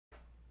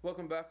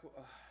Welcome back.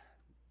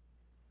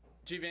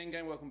 GVN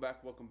gang, welcome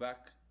back, welcome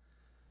back.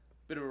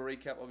 Bit of a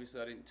recap, obviously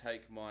I didn't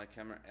take my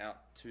camera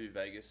out to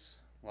Vegas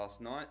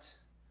last night.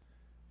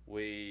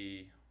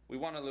 We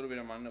won a little bit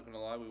of money, not gonna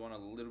lie, we won a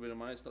little bit of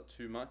money, it's not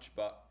too much,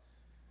 but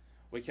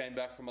we came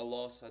back from a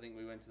loss. I think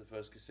we went to the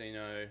first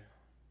casino,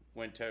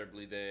 went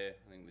terribly there.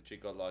 I think the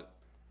chick got like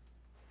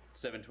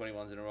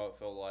 721s in a row, it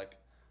felt like.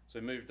 So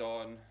we moved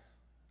on,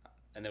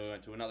 and then we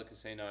went to another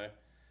casino.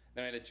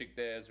 Then we had a chick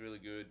there, it was really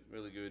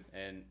good,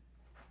 and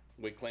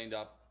we cleaned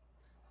up.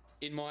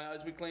 In my eyes,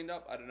 we cleaned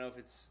up. I don't know if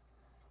it's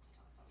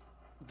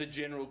the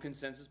general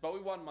consensus, but we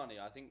won money.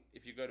 I think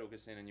if you go to a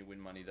casino and you win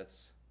money,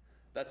 that's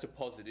a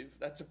positive.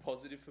 That's a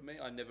positive for me.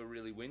 I never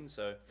really win,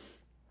 so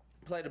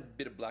played a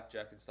bit of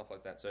blackjack and stuff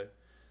like that. So it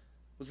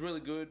was really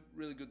good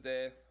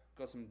there.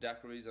 Got some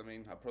daiquiris. I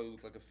mean, I probably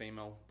look like a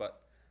female,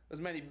 but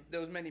there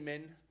was many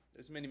men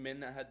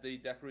that had the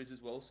daiquiris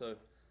as well. So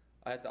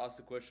I had to ask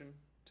the question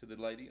to the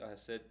lady. I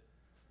said,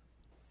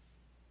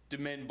 do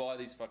men buy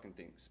these fucking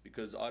things?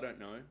 Because I don't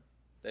know.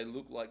 They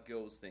look like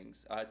girls'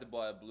 things. I had to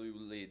buy a blue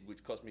lid,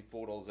 which cost me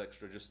 $4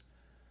 extra,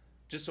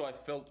 just so I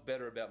felt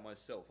better about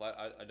myself.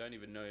 I don't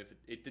even know if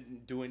it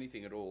didn't do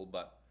anything at all,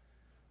 but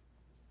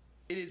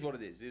it is what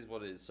it is. It is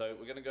what it is. So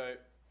we're gonna go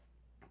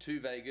to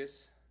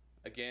Vegas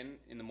again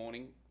in the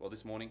morning, well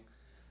this morning,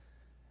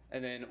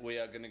 and then we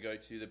are gonna go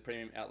to the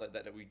premium outlet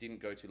that we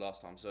didn't go to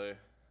last time. So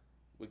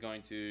we're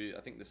going to,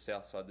 I think, the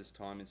south side this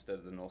time instead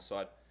of the north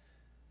side,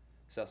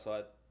 south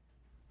side.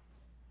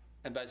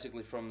 And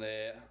basically from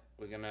there,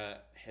 we're gonna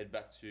head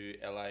back to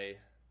LA.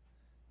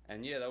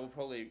 And yeah, that will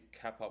probably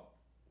cap up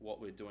what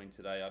we're doing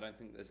today. I don't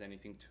think there's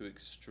anything too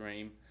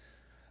extreme.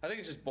 I think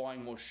it's just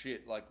buying more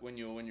shit. Like when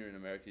you're in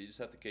America, you just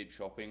have to keep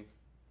shopping.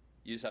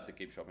 You just have to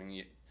keep shopping.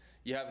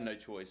 You have no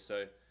choice.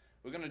 So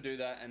we're gonna do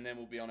that, and then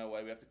we'll be on our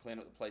way. We have to clean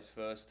up the place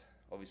first.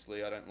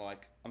 Obviously, I'm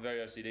very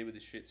OCD with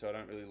this shit, so I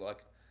don't really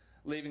like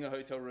leaving a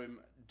hotel room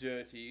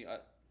dirty.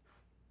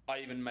 I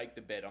even make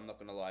the bed, I'm not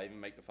gonna lie, I even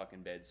make the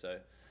fucking bed. So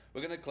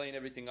we're gonna clean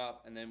everything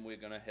up, and then we're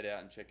gonna head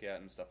out and check out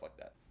and stuff like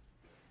that.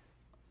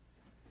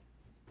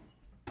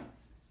 There we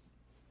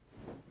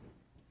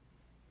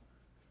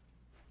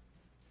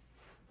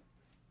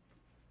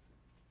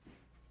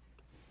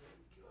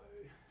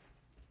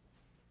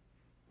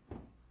go.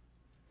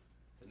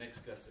 The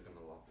next guests are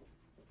gonna love it.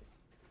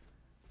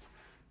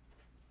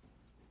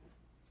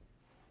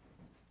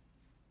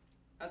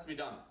 Has to be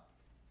done.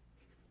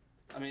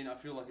 I mean, I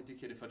feel like a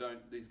dickhead if I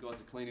don't. These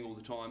guys are cleaning all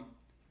the time.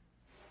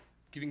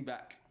 Giving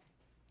back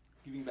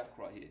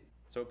right here.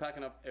 So we're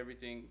packing up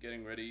everything,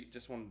 getting ready.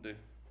 Just wanted to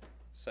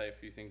say a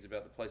few things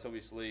about the place.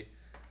 Obviously,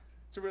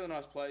 it's a really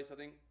nice place. I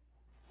think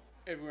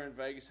everywhere in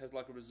Vegas has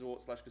like a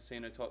resort /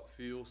 casino type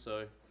feel,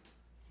 so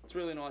it's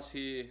really nice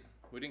here.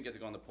 We didn't get to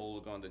go on the pool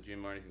or go on the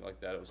gym or anything like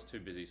that. It was too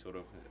busy, sort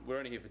of. We're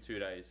only here for 2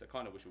 days. I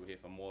kind of wish we were here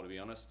for more, to be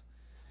honest.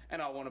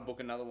 And I want to book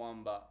another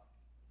one, but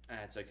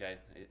it's okay.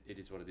 It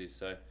is what it is.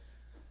 So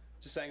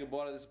just saying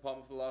goodbye to this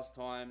apartment for the last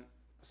time,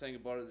 saying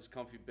goodbye to this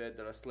comfy bed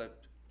that I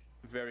slept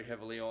very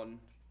heavily on,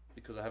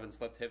 because I haven't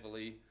slept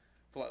heavily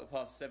for like the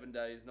past 7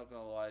 days. Not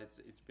gonna lie,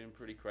 it's been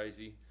pretty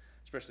crazy,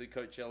 especially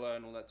Coachella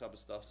and all that type of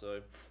stuff.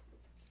 So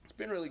it's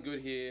been really good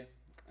here,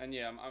 and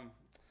yeah,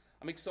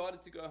 I'm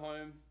excited to go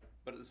home,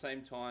 but at the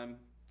same time,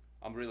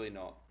 I'm really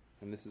not.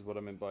 And this is what I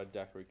meant by a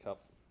daiquiri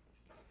cup.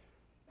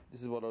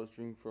 This is what I was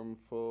drinking from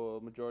for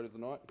the majority of the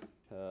night.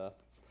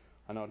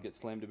 I know I'd get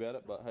slammed about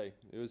it, but hey,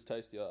 it was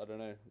tasty. I don't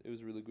know, it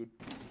was really good.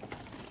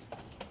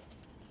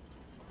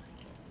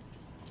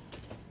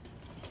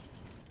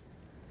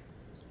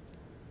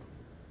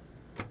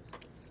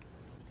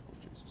 Oh,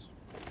 Jesus.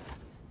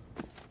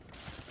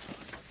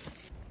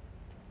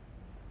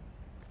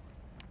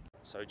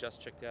 So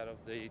just checked out of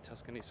the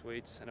Tuscany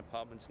Suites and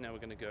Apartments. Now we're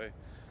going to go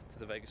to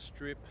the Vegas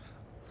Strip.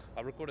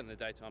 I recorded in the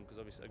daytime because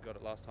obviously I got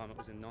it last time, it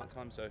was in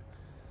nighttime, so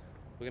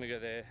we're gonna go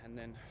there, and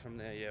then from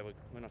there, yeah,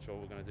 we're not sure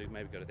what we're gonna do.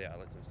 Maybe go to the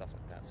outlets and stuff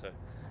like that. So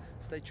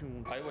stay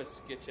tuned. I always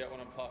sketch out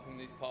when I'm parking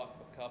these car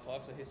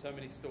parks. I hear so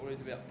many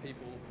stories about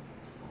people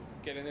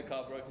getting their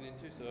car broken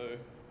into. So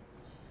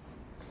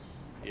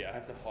yeah, I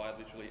have to hide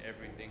literally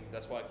everything.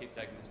 That's why I keep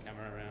taking this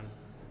camera around,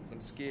 because I'm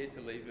scared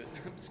to leave it.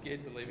 I'm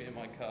scared to leave it in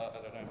my car.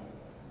 I don't know.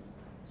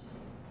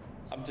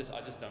 I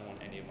just don't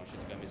want any of my shit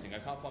to go missing. I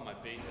can't find my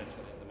beads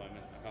actually at the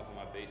moment. I can't find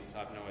my beads. I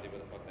have no idea where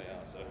the fuck they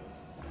are. So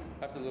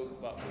I have to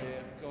look. But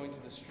we're going to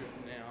the Strip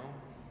now,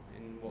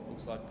 in what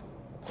looks like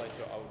a place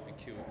where I would be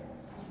killed.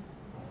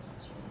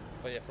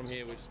 But yeah, from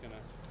here we're just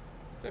gonna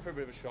go for a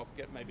bit of a shop,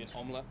 get maybe an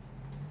omelette.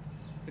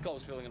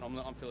 Nicole's feeling an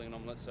omelette. I'm feeling an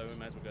omelette, so we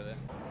may as well go there.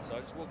 So I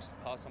just walked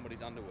past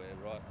somebody's underwear,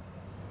 right,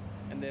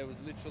 and there was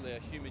literally a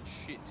human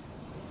shit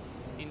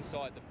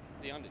inside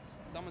the undies.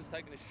 Someone's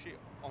taken a shit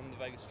on the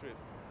Vegas Strip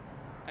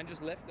and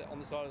just left it on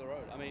the side of the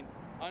road. I mean,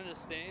 I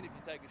understand if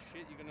you take a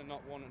shit, you're gonna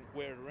not want to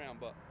wear it around,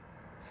 but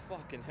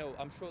fucking hell,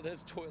 I'm sure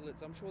there's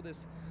toilets, I'm sure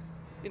there's,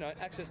 you know,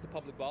 access to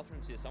public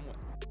bathrooms here somewhere.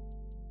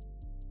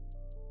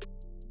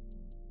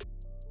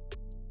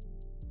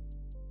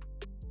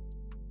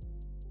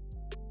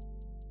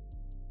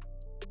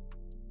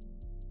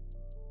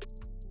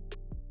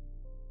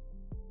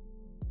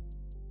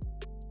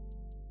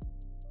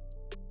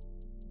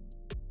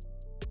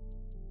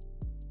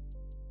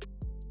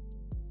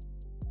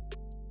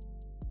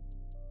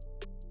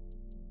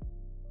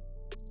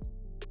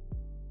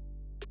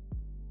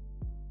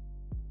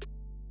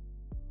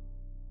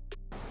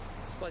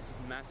 place is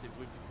massive.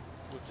 We've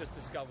just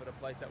discovered a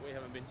place that we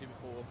haven't been to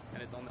before,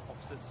 and it's on the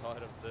opposite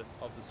side of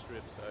the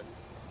strip. So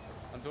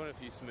I'm doing a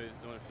few smooths,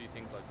 doing a few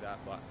things like that.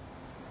 But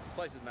this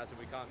place is massive.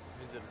 We can't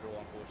visit it all,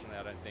 unfortunately.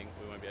 I don't think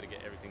we won't be able to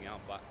get everything out,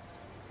 but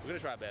we're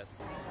gonna try our best.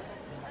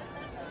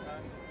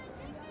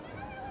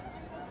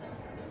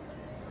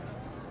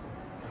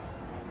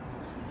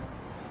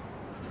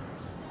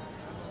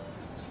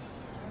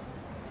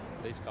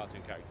 These cartoon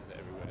characters are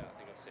everywhere. I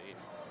think I've seen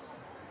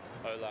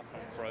Olaf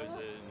from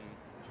Frozen,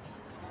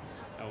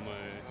 Elmo.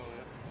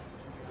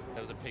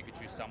 There was a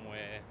Pikachu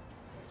somewhere.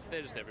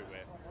 They're just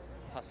everywhere.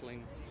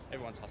 Hustling.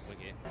 Everyone's hustling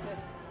here.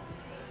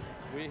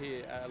 We're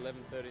here at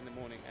 11:30 in the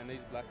morning and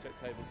these blackjack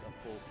tables are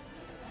full.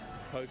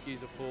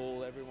 Pokies are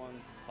full,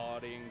 everyone's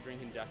partying,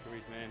 drinking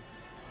daiquiris, man.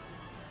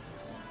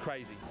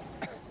 Crazy.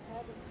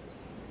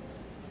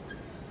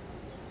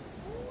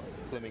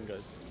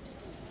 Flamingos.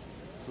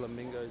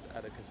 Flamingos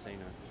at a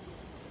casino.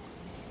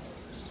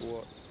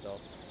 What the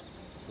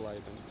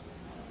flavor?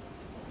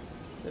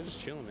 They're just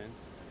chilling, man.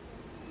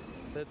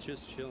 They're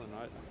just chilling,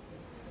 right?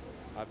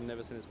 I've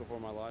never seen this before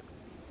in my life.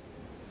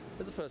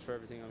 It's a first for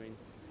everything. I mean,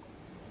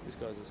 this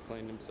guy's just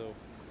cleaned himself,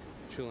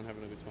 chilling,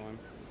 having a good time.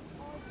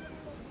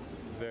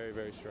 Very,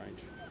 very strange,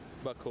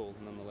 but cool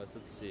nonetheless.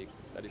 It's sick.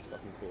 That is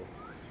fucking cool.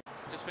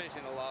 Just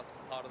finishing the last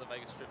part of the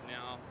Vegas Strip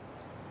now.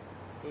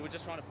 We were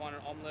just trying to find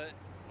an omelette.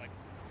 Like,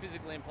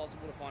 physically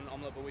impossible to find an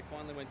omelette, but we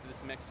finally went to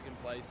this Mexican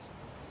place.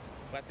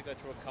 We had to go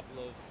through a couple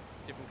of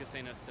different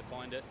casinos to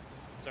find it.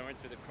 So I went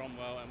through the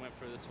Cromwell and went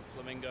through this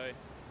Flamingo.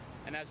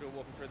 And as we were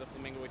walking through the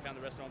Flamingo, we found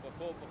the restaurant.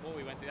 Before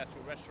we went to the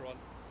actual restaurant,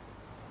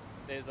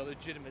 there's a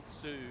legitimate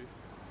zoo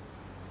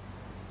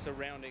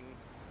surrounding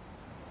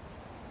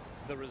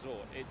the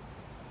resort.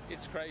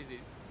 It's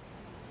crazy.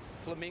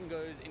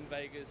 Flamingos in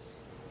Vegas,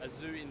 a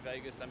zoo in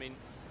Vegas. I mean,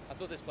 I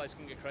thought this place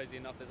couldn't get crazy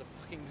enough. There's a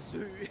fucking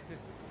zoo.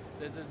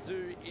 There's a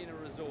zoo in a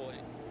resort.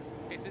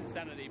 It's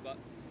insanity, but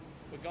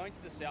we're going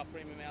to the South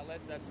Premium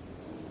Outlets. That's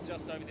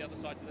just over the other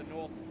side to the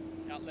North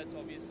Outlets,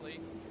 obviously.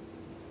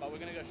 But we're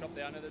gonna go shop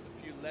there. I know there's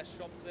a few less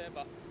shops there,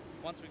 but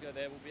once we go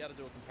there, we'll be able to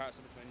do a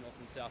comparison between North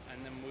and South,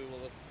 and then we'll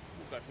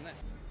go from there.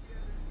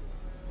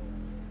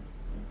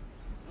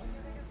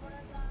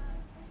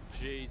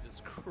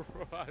 Jesus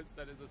Christ,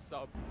 that is a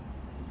sub.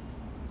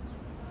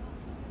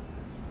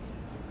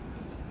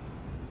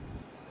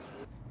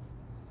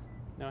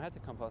 Now I had to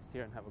come past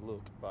here and have a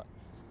look, but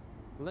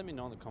let me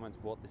know in the comments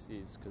what this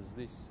is, because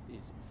this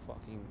is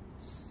fucking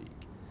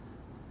sick.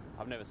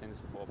 I've never seen this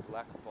before.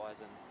 Black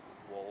bison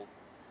wallow.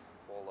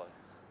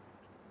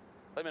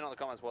 Let me know in the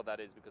comments what that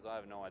is, because I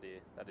have no idea.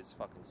 That is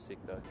fucking sick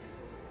though.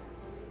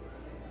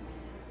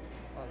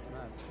 Oh, that's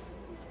mad.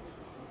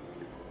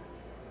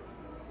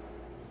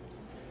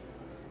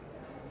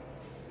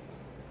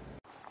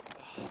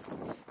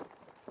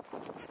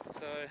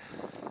 So,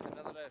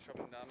 another day of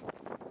shopping done.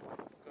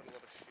 Got a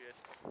lot of shit.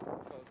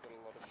 Car's got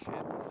a lot of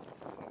shit.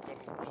 I've got a lot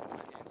of shit in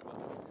my hands, but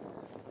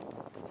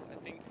I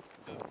think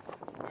the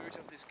boot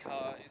of this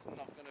car is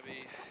not going to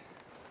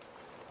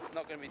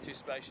be too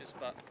spacious.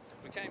 But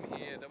we came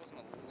here. There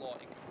wasn't a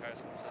lot in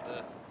comparison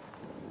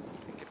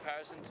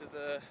to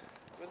the.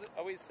 Was it?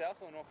 Are we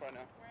south or north right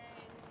now?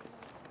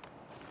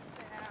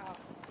 South.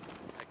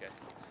 Okay.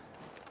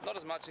 Not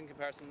as much in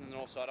comparison to the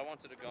north side. I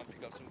wanted to go and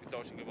pick up some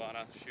Dolce &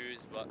 Gabbana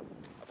shoes, but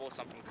I bought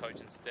some from Coach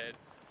instead.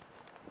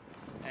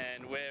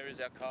 And where is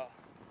our car?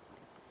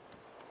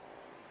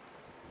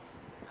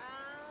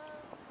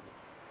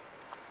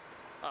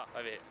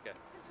 Over here, okay.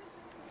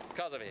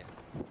 Car's over here.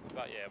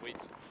 But yeah,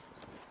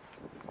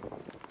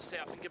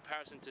 south in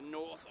comparison to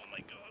north, oh my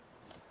god,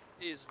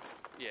 there's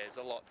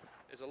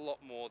a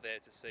lot more there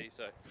to see.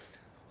 So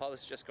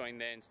Hollis just going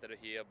there instead of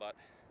here, but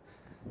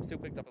still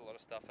picked up a lot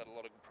of stuff at a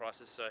lot of good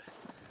prices, so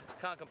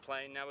can't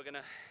complain. Now we're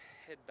gonna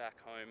head back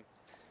home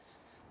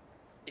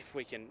if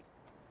we can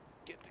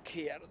get the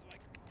key out of the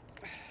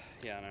way.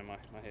 Yeah, I know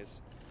my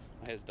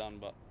hair's done,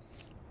 but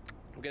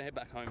we're gonna head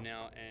back home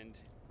now, and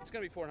it's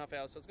gonna be 4.5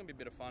 hours, so it's gonna be a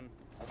bit of fun.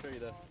 I'll show you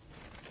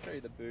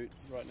the boot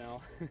right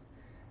now.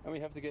 And we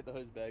have to get the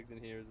hose bags in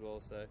here as well,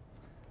 so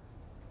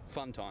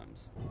fun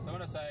times. So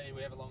when I say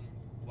we have a long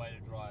way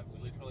to drive, we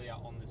literally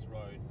are on this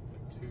road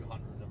for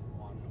 201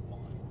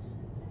 miles,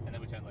 and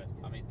then we turn left.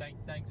 I mean,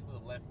 thanks for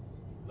the left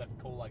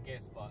call, I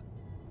guess, but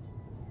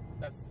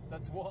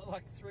that's what,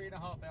 like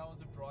 3.5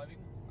 hours of driving.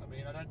 I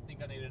mean, I don't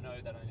think I need to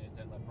know that I need to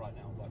turn left right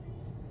now, but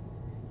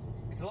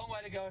it's a long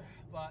way to go,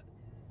 but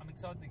I'm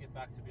excited to get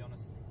back, to be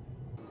honest.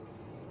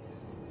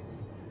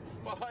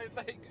 Bye,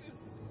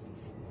 Vegas.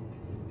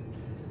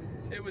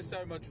 It was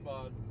so much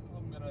fun.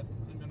 I'm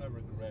gonna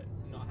regret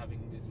not having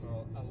this for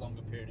a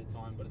longer period of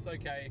time, but it's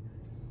okay.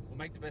 We'll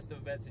make the best of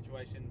a bad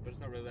situation, but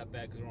it's not really that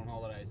bad because we're on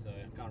holiday, so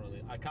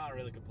I can't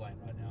really complain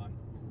right now.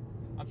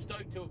 I'm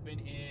stoked to have been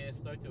here,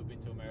 stoked to have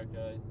been to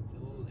America.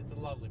 It's a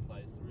lovely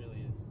place, it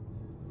really is.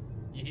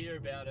 You hear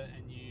about it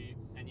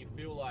and you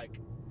feel like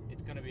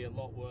it's going to be a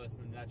lot worse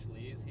than it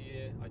actually is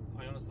here.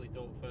 I honestly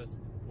thought first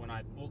when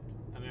I booked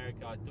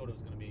America, I thought it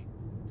was going to be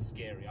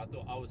scary. I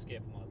thought I was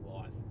scared for my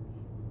life.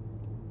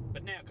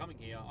 But now coming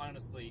here, I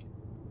honestly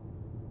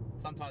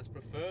sometimes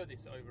prefer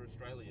this over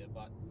Australia,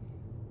 but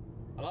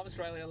I love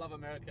Australia, I love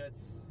America.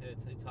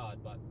 It's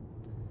hard, but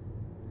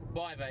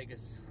bye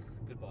Vegas,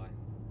 goodbye.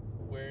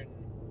 We're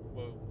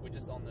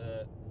just on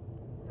the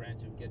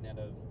branch of getting out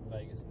of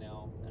Vegas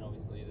now, and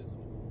obviously there's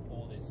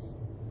all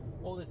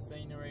this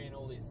scenery and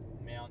all these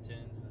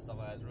mountains and stuff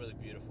like that. It's really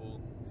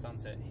beautiful.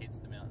 Sunset hits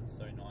the mountains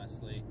so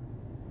nicely.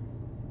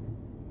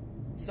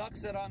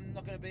 Sucks that I'm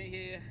not going to be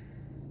here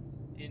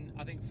in,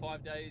 I think,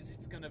 5 days.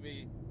 It's going to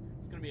be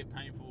a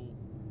painful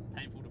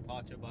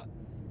departure, but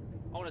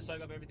I want to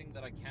soak up everything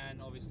that I can.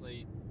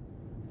 Obviously,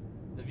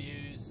 the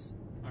views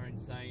are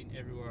insane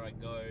everywhere I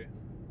go.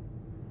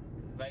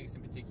 Vegas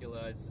in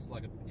particular is just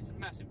like it's a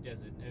massive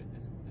desert.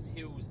 There's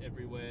hills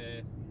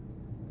everywhere.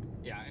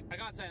 Yeah, I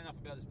can't say enough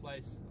about this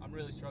place. I'm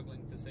really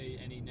struggling to see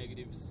any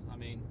negatives. I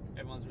mean,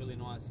 everyone's really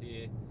nice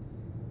here,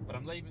 but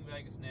I'm leaving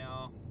Vegas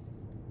now.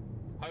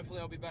 Hopefully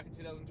I'll be back in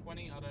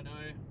 2020, I don't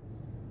know,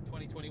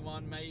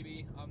 2021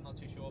 maybe, I'm not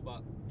too sure,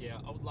 but yeah,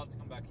 I would love to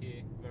come back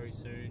here very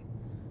soon.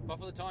 But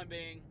for the time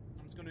being,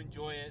 I'm just going to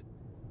enjoy it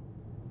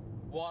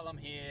while I'm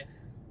here.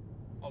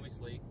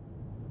 Obviously,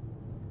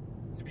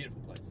 it's a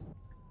beautiful place.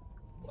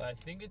 Well, I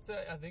think it's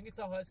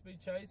a high-speed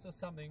chase or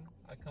something.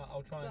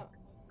 I'll try and...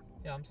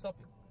 Yeah, I'm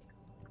stopping.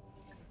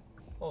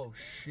 Oh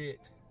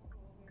shit.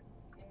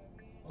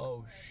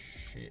 Oh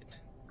shit.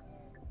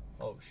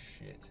 Oh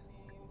shit.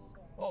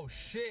 Oh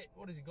shit!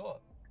 What has he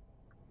got?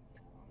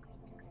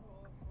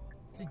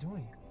 What's he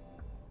doing?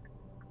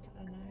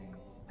 I don't know.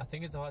 I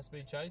think it's a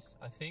high-speed chase,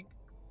 I think.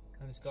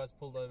 And this guy's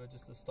pulled over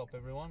just to stop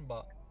everyone,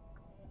 but...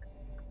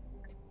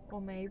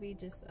 Or maybe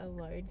just a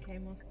load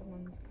came off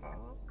someone's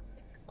car.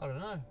 I don't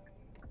know.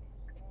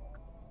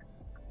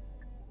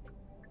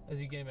 Is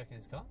he getting back in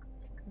his car?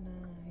 No,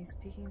 he's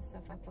picking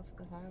stuff up off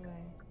the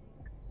highway.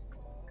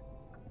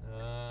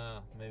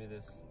 Maybe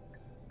this...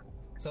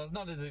 So it's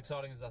not as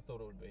exciting as I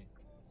thought it would be.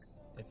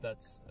 If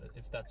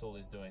that's all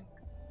he's doing.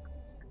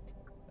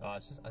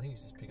 It's just, I think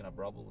he's just picking up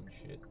rubble and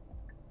shit.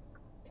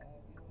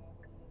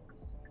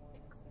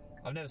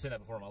 I've never seen that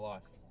before in my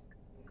life.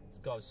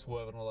 This guy was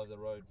swerving all over the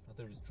road. I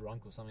thought he was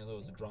drunk or something. I thought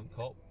it was a drunk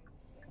cop.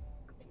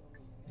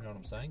 You know what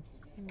I'm saying?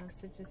 He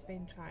must have just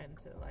been trying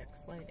to like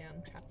slow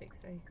down traffic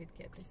so he could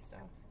get this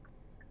stuff.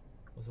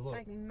 Was a It's lot.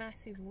 like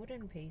massive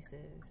wooden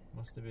pieces.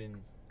 Must have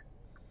been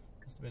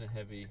a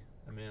heavy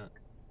amount.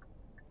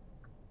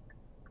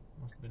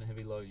 Must have been a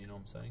heavy load, you know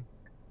what I'm saying?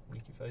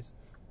 Winky face.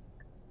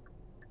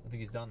 I think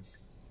he's done.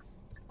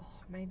 Oh,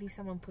 maybe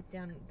someone put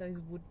down those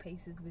wood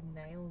pieces with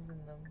nails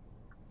in them.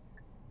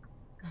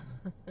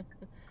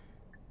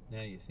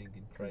 Now you're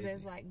thinking crazy.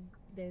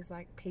 There's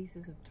like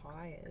pieces of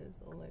tires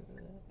all over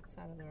the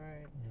side of the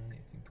road. Now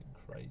you're thinking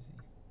crazy.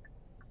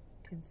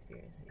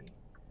 Conspiracy.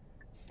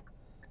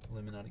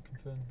 Illuminati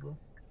confirmed, bro.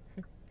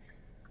 Oh,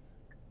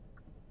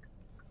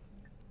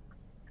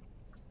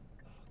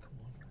 come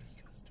on, what are you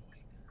guys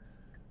doing?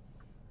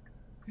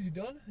 Is he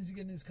done? Is he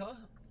getting in his car?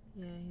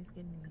 Yeah, he's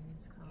getting in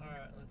his car.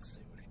 Alright, let's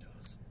see what he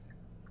does.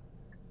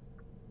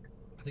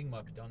 I think he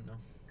might be done now.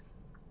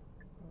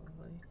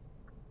 Probably.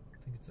 I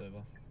think it's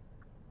over.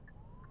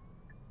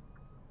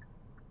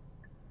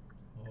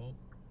 Oh.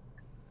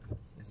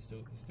 He's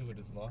still got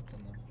his lights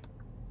on the...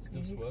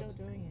 Still he's swerving.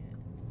 still doing it.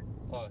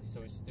 Oh,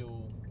 so he's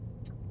still...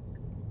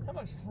 How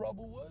much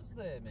rubble was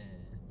there,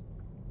 man?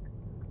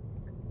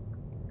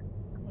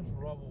 How much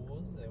rubble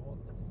was there? What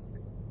the...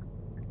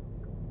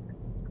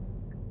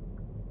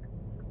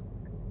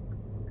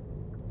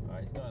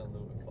 Alright, he's going a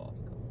little bit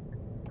faster.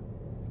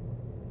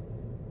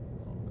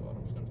 Oh god,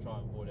 I'm just going to try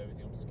and avoid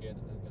everything. I'm scared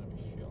that there's going to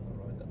be shit on the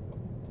road that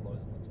fucking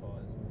blows up my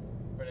tyres.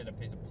 I've already had a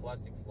piece of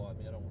plastic fly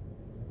at me. I don't want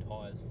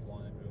tyres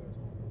flying everywhere as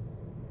well.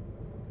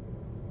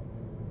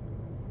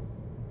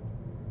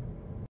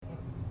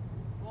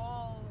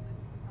 Whoa,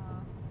 this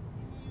car.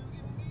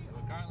 So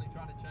we're currently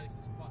trying to chase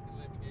this fucking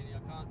Lamborghini.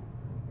 I can't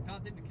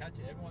seem to catch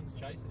it. Everyone's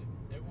chasing him.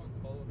 Everyone's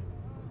following him.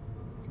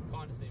 You can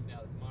kind of see him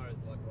now. The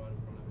Camara's like right in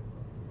front of him.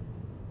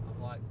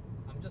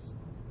 I'm just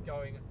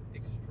going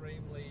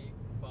extremely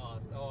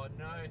fast. Oh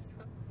no,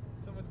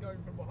 someone's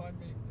going from behind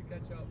me to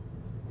catch up.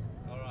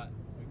 Alright,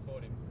 we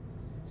caught him.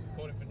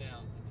 Caught him for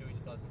now until he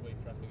decides to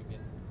weave traffic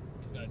again.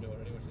 He's going to do it.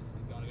 Ready? Watch this.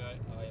 He's going to go.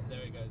 Oh yeah,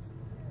 there he goes.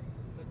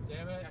 But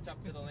damn it. Catch up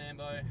to the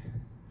Lambo.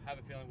 Have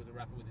a feeling it was a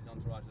rapper with his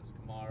entourage. There was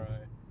a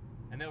Camaro.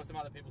 And there were some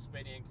other people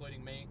speeding,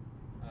 including me.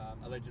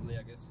 Allegedly,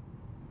 I guess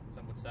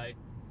some would say.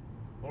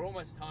 We're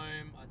almost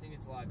home. I think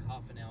it's like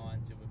half an hour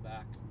until we're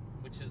back,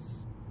 which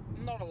is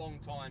not a long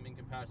time in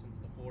comparison to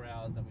the 4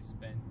 hours that we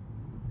spent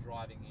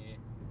driving here.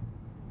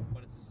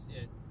 But it's,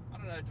 yeah, I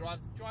don't know,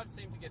 drives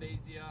seem to get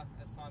easier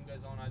as time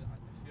goes on. I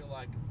feel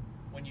like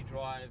when you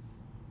drive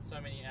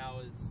so many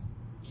hours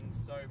in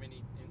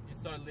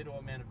so little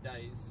amount of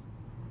days,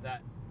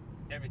 that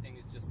everything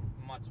is just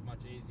much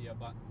easier.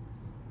 But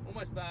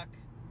almost back.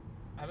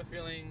 I have a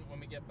feeling when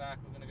we get back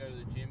we're going to go to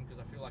the gym because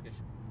I feel like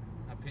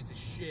a piece of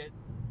shit.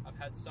 I've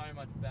had so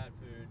much bad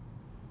food.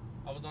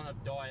 I was on a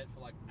diet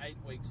for like 8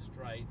 weeks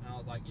straight and I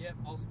was like, yep,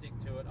 I'll stick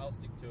to it,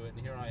 and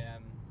here I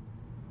am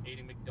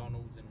eating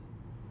McDonald's and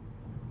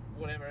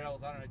whatever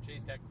else, I don't know,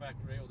 Cheesecake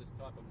Factory, all this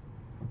type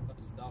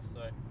of stuff.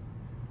 So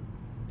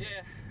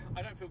yeah,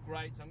 I don't feel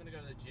great, so I'm gonna go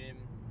to the gym,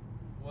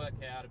 work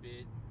out a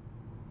bit.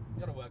 You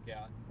gotta work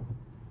out.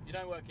 If you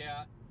don't work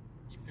out,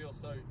 you feel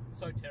so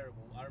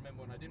terrible. I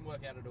remember when I didn't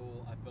work out at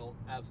all, I felt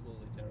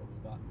absolutely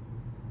terrible,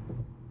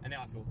 and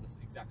now I feel this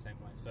exact same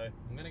way. So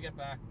I'm gonna get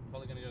back,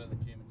 probably gonna go to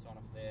the gym and sign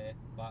off there.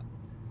 But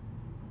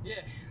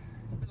yeah,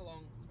 it's been a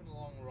long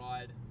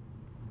ride,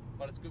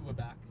 but it's good we're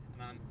back,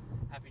 and I'm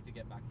happy to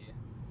get back here.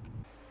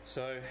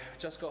 So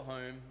just got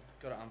home,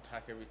 got to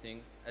unpack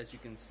everything. As you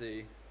can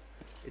see,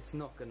 it's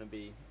not gonna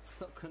be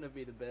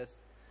the best,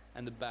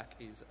 and the back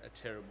is a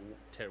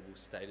terrible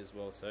state as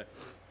well. So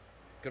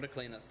got to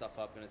clean that stuff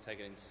up, gonna take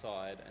it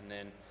inside, and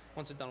then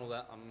once I've done all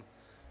that, I'm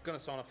gonna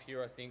sign off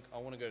here. I think I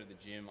want to go to the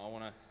gym. I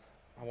want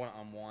to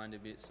unwind a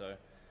bit. So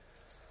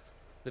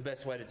the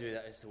best way to do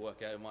that is to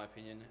work out, in my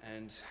opinion.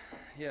 And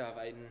yeah,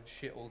 I've eaten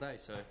shit all day,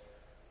 so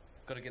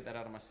got to get that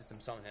out of my system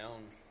somehow.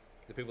 And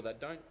the people that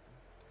don't,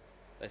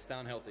 they stay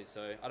unhealthy.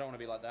 So I don't want to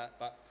be like that.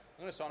 But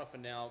I'm gonna sign off for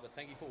now. But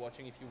thank you for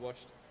watching. If you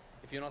watched,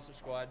 if you're not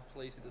subscribed,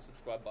 please hit the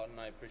subscribe button.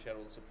 I appreciate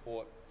all the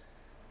support.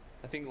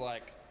 I think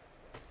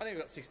I've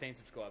got 16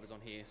 subscribers on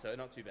here, so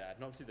not too bad.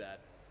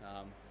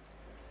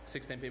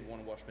 16 people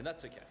want to watch me.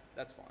 That's okay.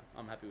 That's fine.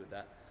 I'm happy with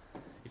that.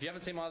 If you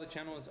haven't seen my other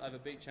channels, I have a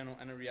beat channel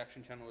and a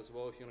reaction channel as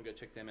well. If you want to go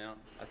check them out,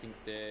 I think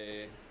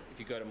if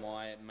you go to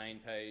my main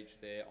page,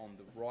 they're on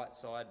the right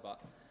side. But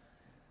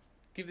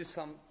give this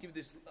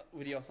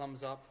video a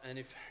thumbs up, and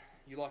if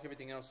you like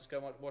everything else, just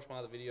go watch my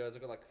other videos.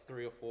 I've got like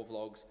 3 or 4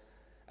 vlogs.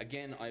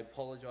 Again, I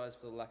apologize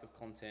for the lack of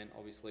content.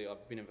 Obviously,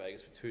 I've been in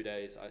Vegas for 2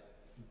 days. I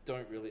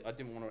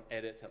didn't want to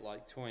edit at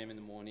like 2 AM in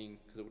the morning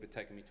because it would have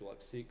taken me to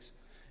like 6,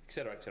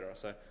 etc, etc.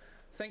 So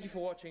thank you for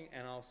watching,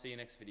 and I'll see you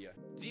next video.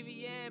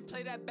 GVN,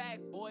 play that back,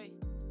 boy.